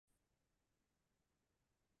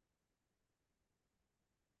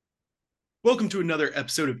Welcome to another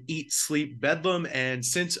episode of Eat, Sleep, Bedlam. And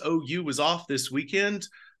since OU was off this weekend,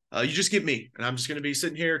 you just get me. And I'm just going to be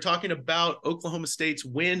sitting here talking about Oklahoma State's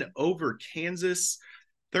win over Kansas,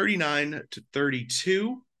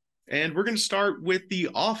 39-32. And we're going to start with the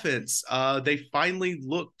offense. They finally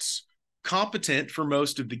looked competent for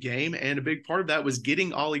most of the game. And a big part of that was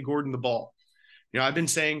getting Ollie Gordon the ball. I've been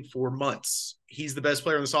saying for months, he's the best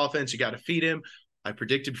player on this offense. You got to feed him. I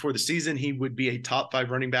predicted before the season he would be a top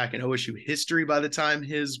 5 running back in OSU history by the time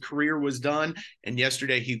his career was done. And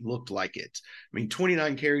yesterday he looked like it.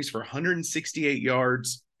 29 carries for 168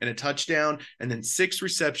 yards and a touchdown, and then 6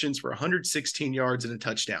 receptions for 116 yards and a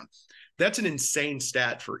touchdown. That's an insane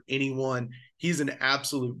stat for anyone. He's an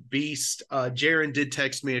absolute beast. Jaron did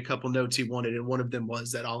text me a couple notes he wanted, and one of them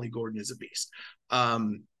was that Ollie Gordon is a beast.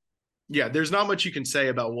 There's not much you can say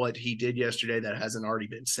about what he did yesterday that hasn't already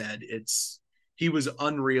been said. He was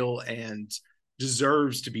unreal and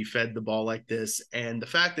deserves to be fed the ball like this. And the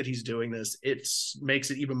fact that he's doing this, it makes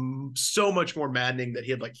it even so much more maddening that he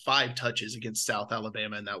had like 5 touches against South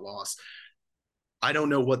Alabama in that loss. I don't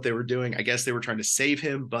know what they were doing. I guess they were trying to save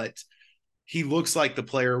him, but he looks like the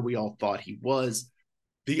player we all thought he was.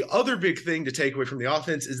 The other big thing to take away from the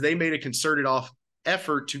offense is they made a concerted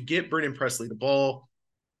effort to get Brennan Presley the ball.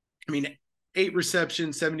 8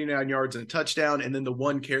 receptions, 79 yards, and a touchdown, and then the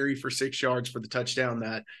 1 carry for 6 yards for the touchdown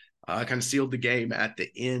that kind of sealed the game at the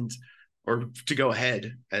end, or to go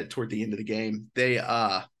ahead toward the end of the game. They,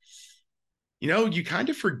 you kind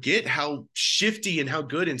of forget how shifty and how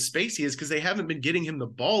good in space he is because they haven't been getting him the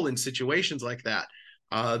ball in situations like that.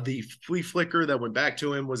 The flea flicker that went back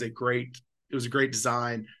to him was a great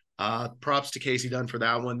design. Props to Casey Dunn for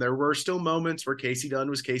that one. There were still moments where Casey Dunn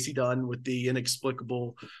was Casey Dunn with the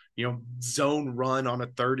inexplicable, zone run on a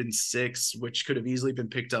 3rd and 6, which could have easily been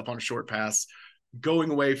picked up on a short pass,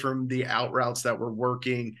 going away from the out routes that were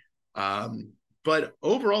working. But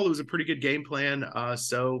overall, it was a pretty good game plan.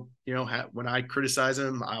 When I criticize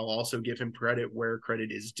him, I'll also give him credit where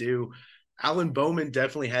credit is due. Alan Bowman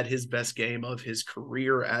definitely had his best game of his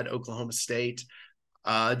career at Oklahoma State.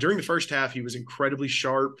 During the first half, he was incredibly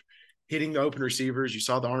sharp, hitting the open receivers. You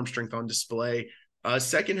saw the arm strength on display.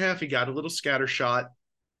 Second half, he got a little scattershot.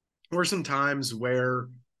 There were some times where,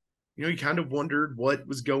 you kind of wondered what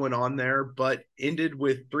was going on there, but ended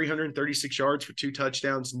with 336 yards for 2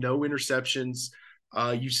 touchdowns, no interceptions.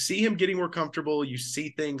 You see him getting more comfortable. You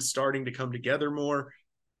see things starting to come together more.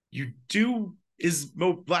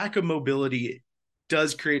 Lack of mobility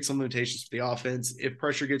does create some limitations for the offense. If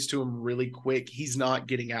pressure gets to him really quick, he's not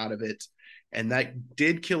getting out of it. And that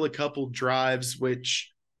did kill a couple drives, which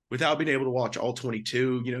without being able to watch all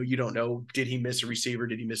 22, you don't know, did he miss a receiver?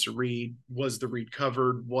 Did he miss a read? Was the read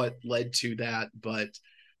covered? What led to that? But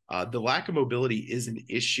the lack of mobility is an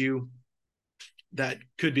issue that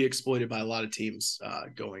could be exploited by a lot of teams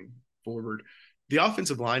going forward. The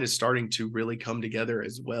offensive line is starting to really come together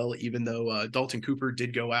as well, even though Dalton Cooper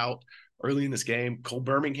did go out early in this game. Cole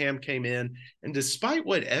Birmingham came in, and despite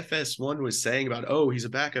what FS1 was saying about, he's a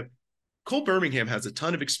backup, Cole Birmingham has a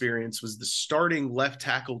ton of experience, was the starting left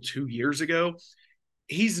tackle 2 years ago.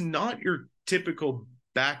 He's not your typical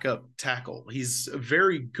backup tackle. He's a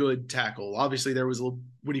very good tackle. Obviously,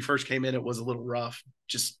 when he first came in, it was a little rough.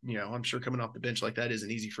 Just, I'm sure coming off the bench like that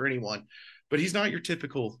isn't easy for anyone, but he's not your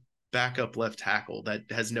typical backup left tackle that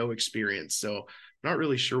has no experience. So I'm not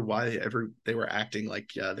really sure why they were acting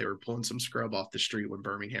like they were pulling some scrub off the street when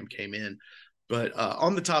Birmingham came in. But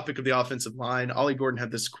on the topic of the offensive line, Ollie Gordon had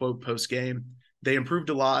this quote post-game. They improved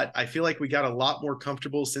a lot. I feel like we got a lot more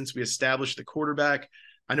comfortable since we established the quarterback.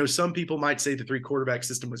 I know some people might say the 3-quarterback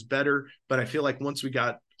system was better, but I feel like once we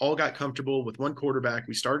got comfortable with one quarterback,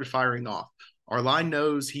 we started firing off. Our line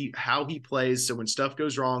knows how he plays, so when stuff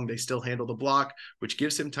goes wrong, they still handle the block, which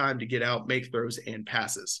gives him time to get out, make throws, and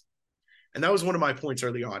passes. And that was one of my points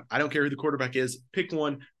early on. I don't care who the quarterback is, pick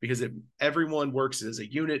one, because everyone works as a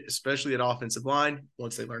unit, especially at offensive line.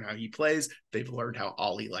 Once they learn how he plays, they've learned how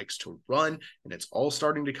Ollie likes to run, and it's all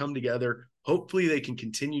starting to come together. Hopefully they can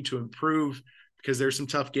continue to improve because there's some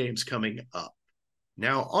tough games coming up.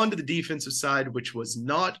 Now, on to the defensive side, which was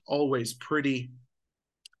not always pretty.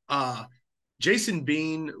 Jason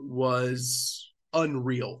Bean was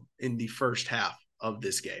unreal in the first half of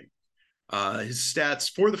this game. His stats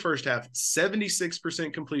for the first half: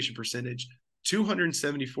 76% completion percentage,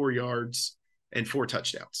 274 yards, and 4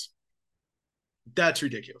 touchdowns. That's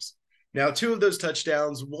ridiculous. Now, 2 of those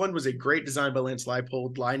touchdowns, one was a great design by Lance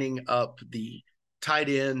Leipold, lining up the tight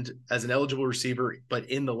end as an eligible receiver, but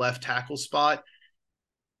in the left tackle spot.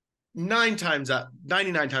 99 times out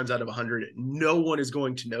of 100, no one is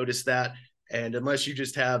going to notice that. And unless you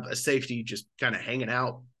just have a safety just kind of hanging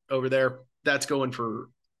out over there. That's going for,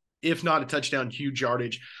 if not a touchdown, huge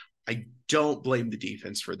yardage. I don't blame the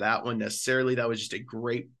defense for that one necessarily. That was just a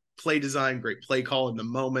great play design, great play call in the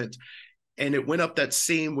moment. And it went up that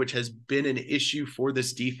seam, which has been an issue for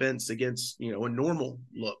this defense against, a normal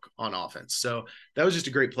look on offense. So that was just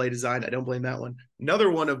a great play design. I don't blame that one. Another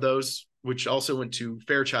one of those, which also went to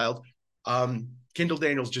Fairchild, Kendall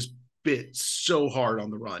Daniels just bit so hard on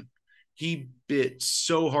the run. He bit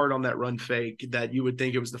so hard on that run fake that you would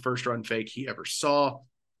think it was the first run fake he ever saw.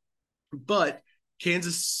 But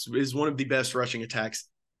Kansas is one of the best rushing attacks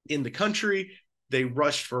in the country. They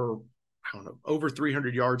rushed for, over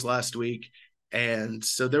 300 yards last week. And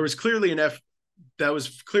so there was clearly that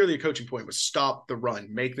was clearly a coaching point, was stop the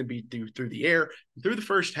run, make them beat through the air. Through the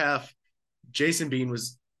first half, Jason Bean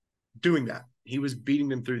was doing that. He was beating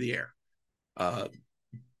them through the air.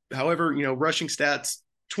 However, rushing stats,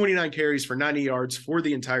 29 carries for 90 yards for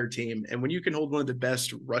the entire team. And when you can hold one of the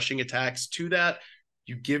best rushing attacks to that,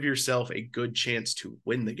 you give yourself a good chance to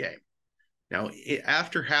win the game. Now,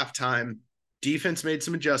 after halftime, defense made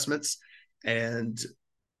some adjustments. And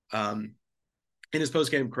in his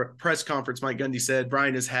post-game press conference, Mike Gundy said,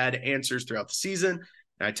 Brian has had answers throughout the season.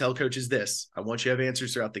 And I tell coaches this, I want you to have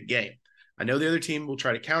answers throughout the game. I know the other team will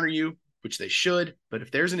try to counter you, which they should, but if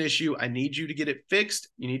there's an issue, I need you to get it fixed.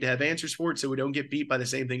 You need to have answers for it so we don't get beat by the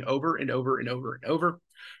same thing over and over and over and over.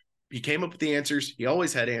 He came up with the answers. He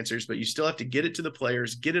always had answers, but you still have to get it to the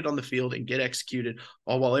players, get it on the field, and get executed.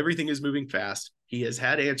 All while everything is moving fast, he has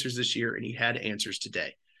had answers this year, and he had answers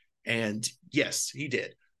today. And yes, he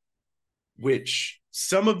did, which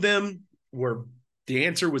some of them were, the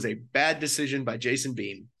answer was a bad decision by Jason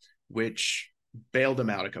Bean, which bailed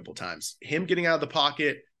him out a couple times. Him getting out of the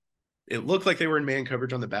pocket, it looked like they were in man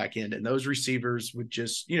coverage on the back end, and those receivers would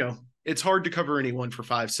just, it's hard to cover anyone for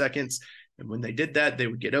 5 seconds. And when they did that, they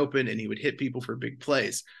would get open and he would hit people for big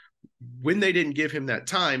plays. When they didn't give him that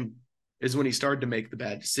time is when he started to make the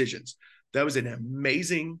bad decisions. That was an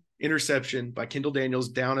amazing interception by Kendall Daniels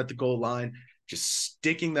down at the goal line, just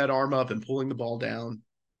sticking that arm up and pulling the ball down.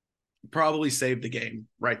 Probably saved the game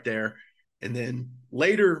right there. And then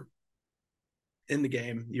later in the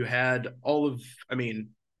game, you had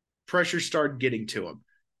pressure started getting to him.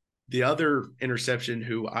 The other interception,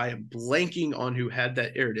 who I am blanking on who had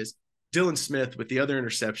that, there it is, Dylan Smith with the other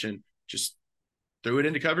interception, just threw it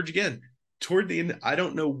into coverage again. Toward the end, I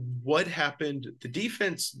don't know what happened. The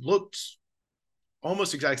defense looked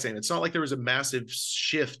almost exact same. It's not like there was a massive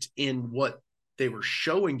shift in what they were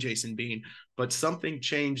showing Jason Bean, but something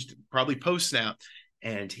changed probably post-snap,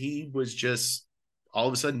 and he was just all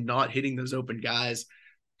of a sudden not hitting those open guys.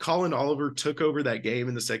 Colin Oliver took over that game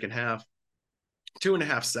in the second half,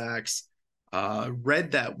 2.5 sacks.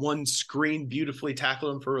 Read that one screen beautifully,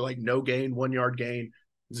 tackled him for no gain, 1 yard gain. It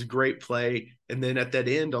was a great play. And then at that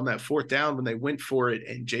end on that 4th down, when they went for it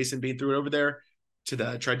and Jason Bean threw it over there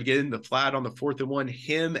tried to get in the flat on the 4th and 1,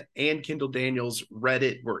 him and Kendall Daniels read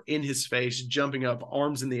it, were in his face, jumping up,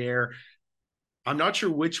 arms in the air. I'm not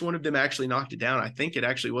sure which one of them actually knocked it down. I think it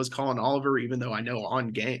actually was Colin Oliver, even though I know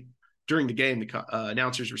during the game, the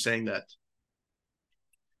announcers were saying that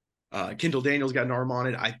Kendall Daniels got an arm on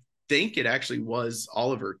it. I think it actually was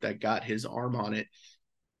Oliver that got his arm on it.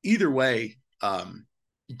 Either way,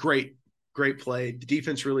 great play. The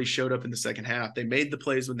defense really showed up in the second half. They made the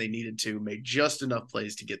plays when they needed to, made just enough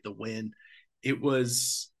plays to get the win.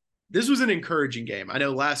 This was an encouraging game. I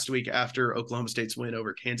know last week after Oklahoma State's win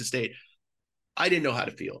over Kansas State, I didn't know how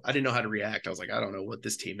to feel. I didn't know how to react. I was like, I don't know what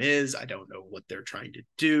this team is. I don't know what they're trying to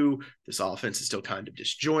do. This offense is still kind of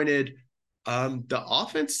disjointed. The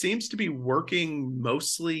offense seems to be working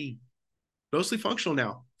mostly functional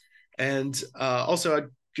now. And also, I'd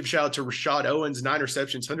give a shout out to Rashad Owens, 9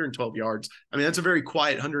 receptions, 112 yards. That's a very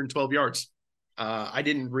quiet 112 yards. I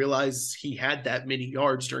didn't realize he had that many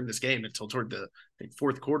yards during this game until toward the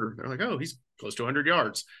 4th quarter. They're like, oh, he's close to 100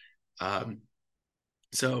 yards.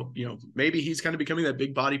 So, maybe he's kind of becoming that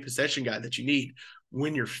big body possession guy that you need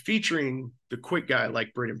when you're featuring the quick guy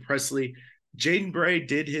like Braden Presley. Jaden Bray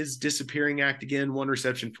did his disappearing act again, 1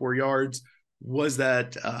 reception, 4 yards. Was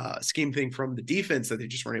that scheme thing from the defense that they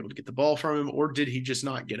just weren't able to get the ball from him, or did he just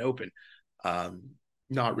not get open?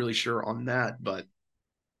 Not really sure on that, but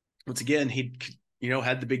once again, he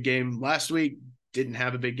had the big game last week, didn't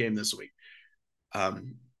have a big game this week.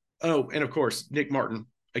 And of course, Nick Martin,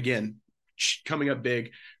 again, coming up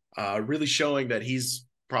big, really showing that he's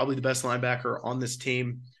probably the best linebacker on this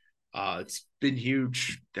team. It's been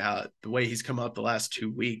huge the way he's come up the last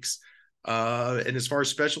 2 weeks. And as far as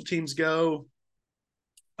special teams go,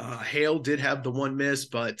 Hale did have the 1 miss,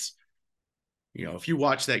 but if you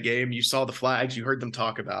watch that game, you saw the flags, you heard them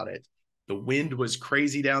talk about it. The wind was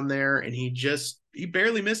crazy down there, and he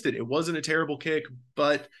barely missed it. It wasn't a terrible kick,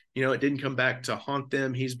 but it didn't come back to haunt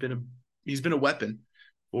them. He's been a weapon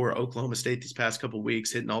for Oklahoma State these past couple of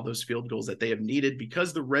weeks, hitting all those field goals that they have needed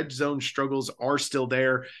because the red zone struggles are still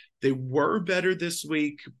there. They were better this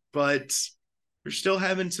week, but they're still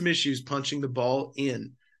having some issues punching the ball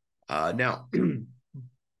in. Now,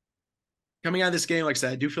 coming out of this game, like I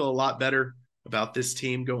said, I do feel a lot better about this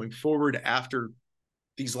team going forward after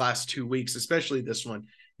these last 2 weeks, especially this one.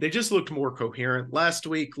 They just looked more coherent. Last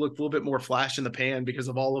week looked a little bit more flash in the pan because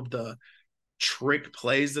of all of the trick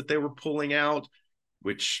plays that they were pulling out,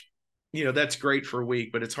 which, that's great for a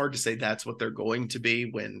week, but it's hard to say that's what they're going to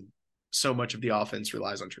be when so much of the offense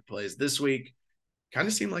relies on trick plays. This week kind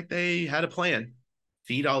of seemed like they had a plan.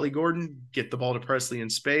 Feed Ollie Gordon, get the ball to Presley in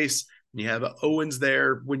space, and you have Owens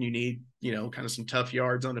there when you need, kind of some tough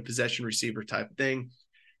yards on a possession receiver type thing.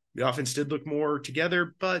 The offense did look more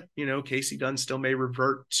together, but, Casey Dunn still may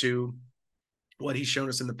revert to what he's shown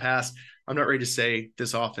us in the past. I'm not ready to say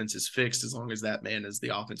this offense is fixed as long as that man is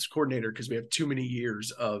the offense coordinator, because we have too many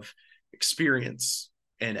years of experience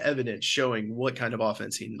and evidence showing what kind of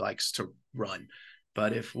offense he likes to run.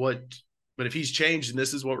 But if he's changed and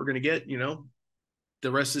this is what we're going to get,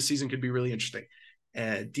 the rest of the season could be really interesting.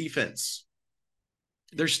 And defense,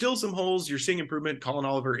 there's still some holes. You're seeing improvement. Colin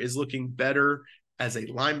Oliver is looking better as a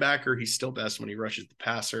linebacker. He's still best when he rushes the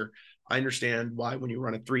passer. I understand why when you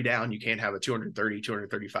run a 3 down, you can't have a 230,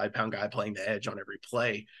 235 pound guy playing the edge on every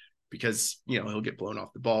play because, he'll get blown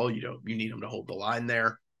off the ball. You need him to hold the line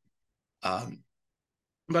there.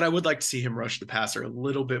 But I would like to see him rush the passer a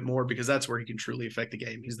little bit more because that's where he can truly affect the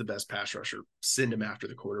game. He's the best pass rusher. Send him after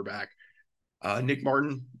the quarterback. Nick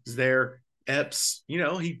Martin is there. Epps,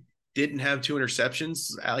 he didn't have 2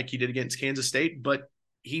 interceptions like he did against Kansas State, but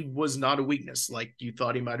he was not a weakness like you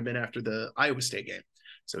thought he might have been after the Iowa State game.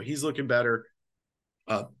 So he's looking better.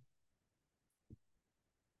 And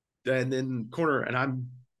then corner, and I'm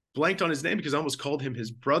blanked on his name because I almost called him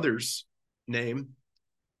his brother's name.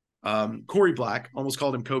 Corey Black, almost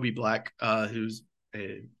called him Kobe Black, who's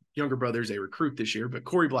a younger brother, is a recruit this year, but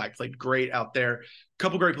Corey Black played great out there. A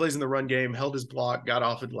couple great plays in the run game, held his block, got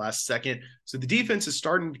off at the last second. So the defense is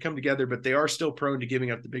starting to come together, but they are still prone to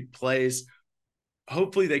giving up the big plays.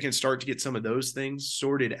 Hopefully they can start to get some of those things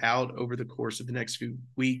sorted out over the course of the next few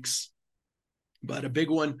weeks. But a big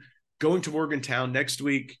one, going to Morgantown next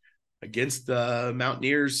week against the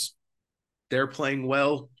Mountaineers. They're playing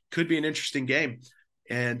well. Could be an interesting game.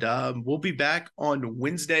 And we'll be back on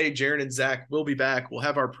Wednesday. Jaron and Zach will be back. We'll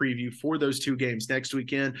have our preview for those 2 games next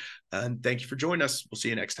weekend. And thank you for joining us. We'll see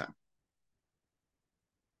you next time.